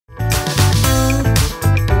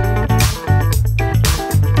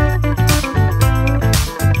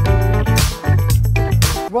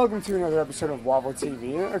welcome to another episode of Waffle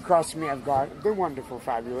TV. Across from me, I've got the wonderful,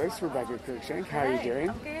 fabulous Rebecca Cruikshank. How are you doing?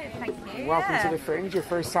 I'm good, thank you. Welcome to the Fringe. Your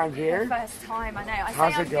first time here. First time, I know.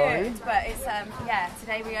 How's it going? Good, but it's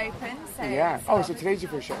today we open. So yeah. Oh, so today's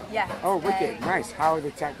your first show. Yeah. Oh, wicked, nice. How are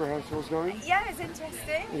the tech rehearsals going? Yeah, it's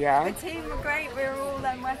interesting. Yeah. The team were great. We were all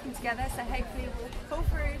working together, so hopefully we'll pull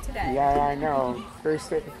through today. Yeah, I know. First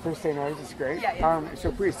day noise is great. Yeah.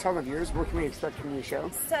 So please tell the viewers, what can we expect from your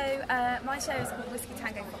show? So my show is called Whisky,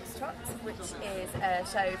 Tango, Foxtrot, which is a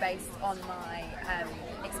show based on my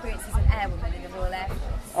experiences as an airwoman in the Royal Air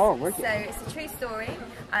Force. Oh, wicked. So it's a true story.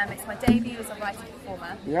 It's my debut as a writer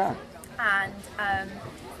performer. Yeah. And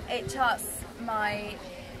it charts my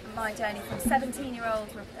journey from a 17-year-old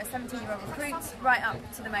recruit right up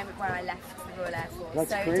to the moment where I left the Royal Air Force. That's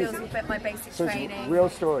so crazy. It deals with my basic training. Real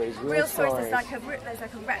stories. Real stories. There's like a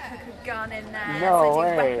replica gun in there. No so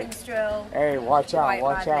I do way. weapons drill. Hey, watch out!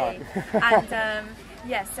 Watch out!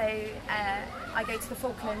 And so I go to the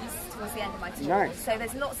Falklands towards the end of my tour. Nice. So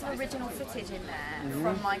there's lots of original footage in there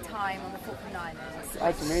from my time on the Falkland Islands.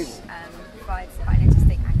 That's amazing. Provides quite an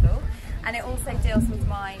interesting angle. And it also deals with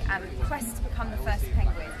my quest to become the first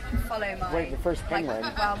penguin. Follow my the first penguin.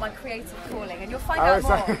 My creative calling, and you'll find out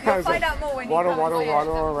more. You'll find out more when you come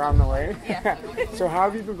waddle around the way. Yeah. So how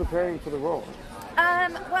have you been preparing for the role?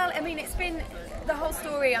 Well, I mean, it's been the whole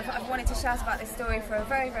story. I've wanted to shout about this story for a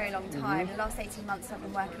very, very long time. The last 18 months, I've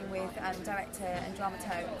been working with director and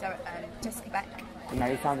dramaturg Jessica Beck. And now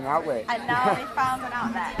you found an outlet. And now we found an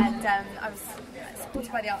outlet, and I was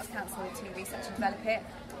supported by the Arts Council to research and develop it.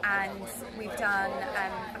 And we've done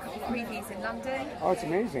a couple of previews in London. Oh, it's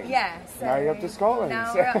amazing. Yeah. So now you're up to Scotland.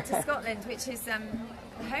 Now we're up to Scotland, which is the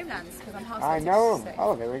homelands, because I'm half Scottish. I know. So.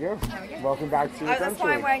 Oh, there we go. There we go. Welcome back to your country. That's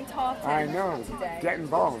why I'm wearing tartan. I know. Today. Get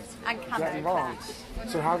involved. And camo. Get involved.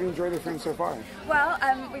 So how have you enjoyed the film so far? Well,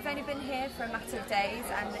 we've only been here for a matter of days,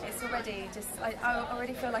 and it's already I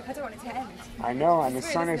already feel like I don't want it to end. I know, and the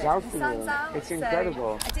sun is out for you. The sun's out. It's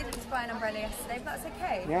incredible. I did just buy an umbrella yesterday, but that's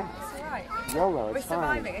okay. Yeah. It's alright. YOLO, We're it's fine.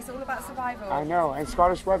 surviving. It's all about survival. I know, and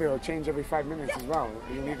Scottish weather will change every 5 minutes as well.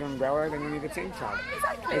 You need an umbrella, then you need a tank top.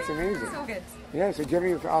 Exactly. It's amazing. It's all good. Yeah, so do you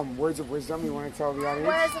have any words of wisdom you want to tell the audience?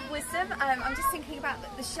 Words of wisdom? I'm just thinking about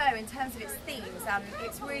the show in terms of its themes.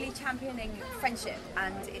 It's really championing friendship,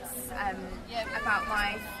 and it's about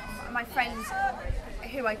my friend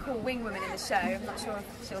who I call Wing Woman in the show. I'm not sure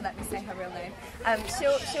if she'll let me say her real name.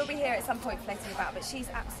 She'll be here at some point floating about, but she's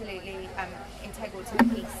absolutely integral to the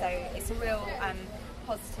piece. So it's a real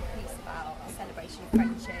positive piece about a celebration of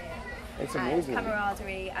friendship. It's amazing.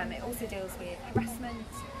 Camaraderie. It also deals with harassment.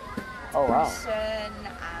 Oh wow! And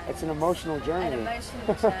it's an emotional journey. An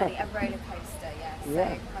emotional journey, a roller coaster, yeah. So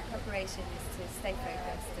yeah. my preparation is to stay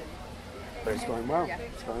focused. But it's going well. Yeah.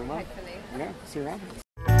 It's going well. Hopefully. Yeah, see you around.